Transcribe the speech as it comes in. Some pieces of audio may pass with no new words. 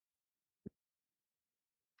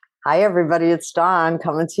Hi, everybody. It's Dawn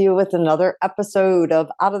coming to you with another episode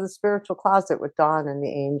of Out of the Spiritual Closet with Dawn and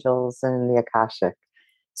the Angels and the Akashic.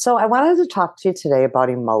 So, I wanted to talk to you today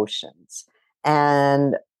about emotions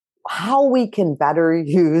and how we can better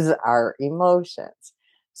use our emotions.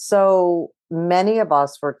 So, many of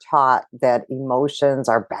us were taught that emotions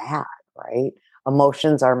are bad, right?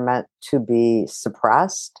 Emotions are meant to be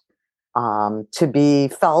suppressed, to be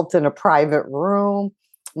felt in a private room,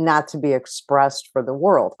 not to be expressed for the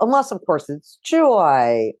world, unless, of course, it's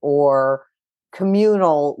joy or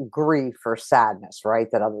communal grief or sadness, right,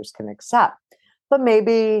 that others can accept. But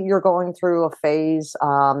maybe you're going through a phase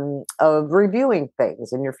of reviewing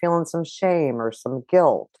things and you're feeling some shame or some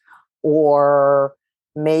guilt, or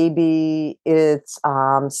maybe it's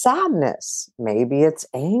sadness, maybe it's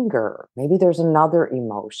anger, maybe there's another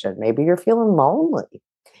emotion, maybe you're feeling lonely.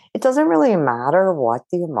 It doesn't really matter what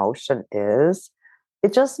the emotion is.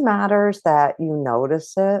 It just matters that you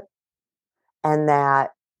notice it and that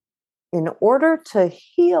in order to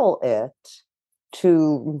heal it,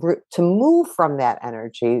 to move from that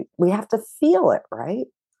energy, we have to feel it, right?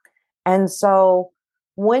 And so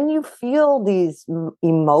when you feel these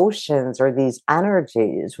emotions or these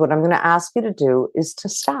energies, what I'm going to ask you to do is to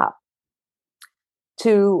stop,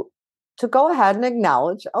 to to go ahead and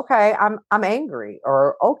acknowledge, okay, I'm angry,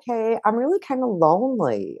 or okay, I'm really kind of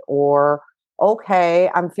lonely, or okay,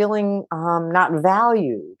 I'm feeling not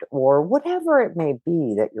valued, or whatever it may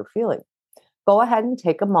be that you're feeling. Go ahead and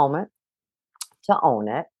take a moment to own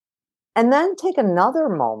it, and then take another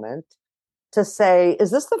moment to say,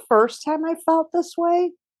 is this the first time I felt this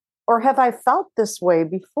way, or have I felt this way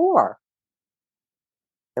before?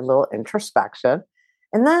 A little introspection,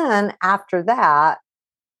 and then after that,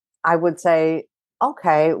 I would say,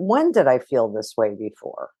 okay, when did I feel this way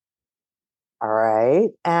before? All right.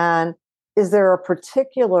 And is there a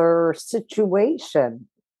particular situation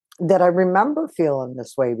that I remember feeling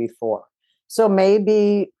this way before? So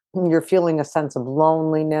maybe you're feeling a sense of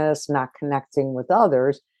loneliness, not connecting with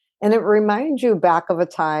others. And it reminds you back of a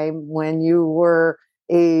time when you were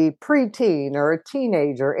a preteen or a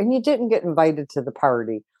teenager and you didn't get invited to the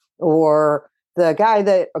party, or the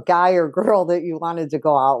guy or girl that you wanted to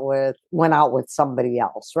go out with went out with somebody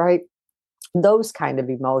else, right? Those kind of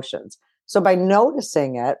emotions. So by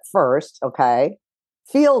noticing it first, okay,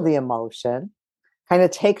 feel the emotion, kind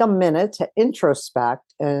of take a minute to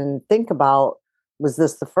introspect and think about, was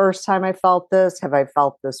this the first time I felt this? Have I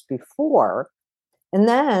felt this before? And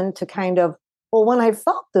then to kind of, well, when I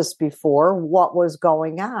felt this before, what was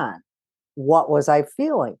going on? What was I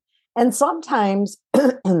feeling? And sometimes,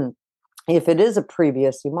 if it is a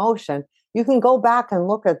previous emotion, you can go back and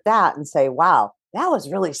look at that and say, wow, that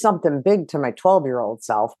was really something big to my 12-year-old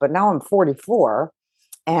self. But now I'm 44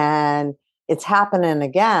 and it's happening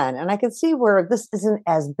again. And I can see where this isn't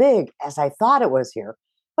as big as I thought it was here,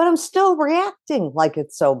 but I'm still reacting like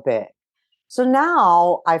it's so big. So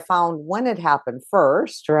now I found when it happened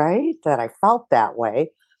first, right, that I felt that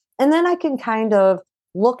way. And then I can kind of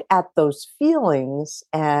look at those feelings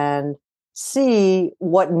and see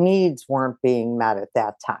what needs weren't being met at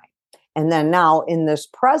that time. And then now in this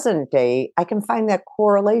present day, I can find that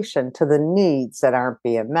correlation to the needs that aren't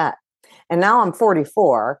being met. And now I'm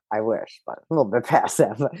 44, I wish, but a little bit past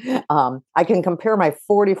that. But, I can compare my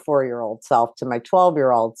 44-year-old self to my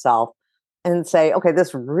 12-year-old self and say, okay,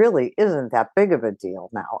 this really isn't that big of a deal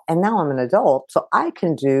now. And now I'm an adult, so I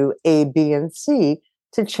can do A, B, and C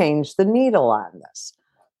to change the needle on this.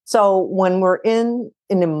 So when we're in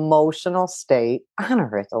an emotional state,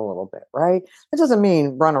 honor it a little bit, right? It doesn't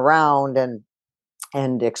mean run around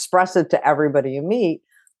and express it to everybody you meet,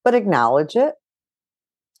 but acknowledge it,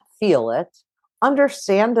 feel it,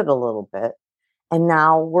 understand it a little bit, and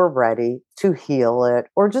now we're ready to heal it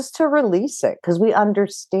or just to release it because we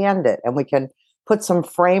understand it and we can put some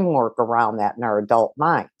framework around that in our adult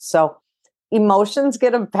mind. So emotions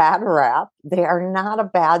get a bad rap. They are not a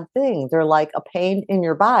bad thing. They're like a pain in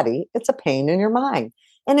your body. It's a pain in your mind.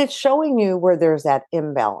 And it's showing you where there's that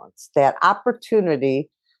imbalance, that opportunity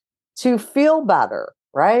to feel better,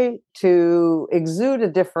 right? To exude a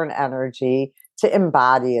different energy, to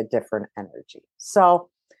embody a different energy. So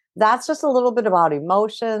that's just a little bit about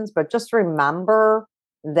emotions, but just remember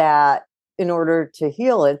that in order to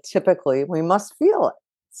heal it, typically we must feel it.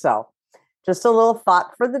 So just a little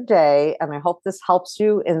thought for the day. And I hope this helps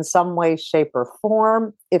you in some way, shape, or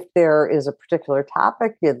form. If there is a particular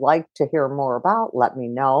topic you'd like to hear more about, let me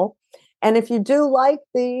know. And if you do like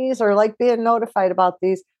these or like being notified about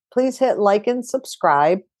these, please hit like and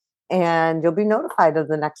subscribe, and you'll be notified of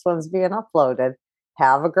the next ones being uploaded.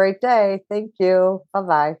 Have a great day. Thank you. Bye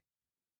bye.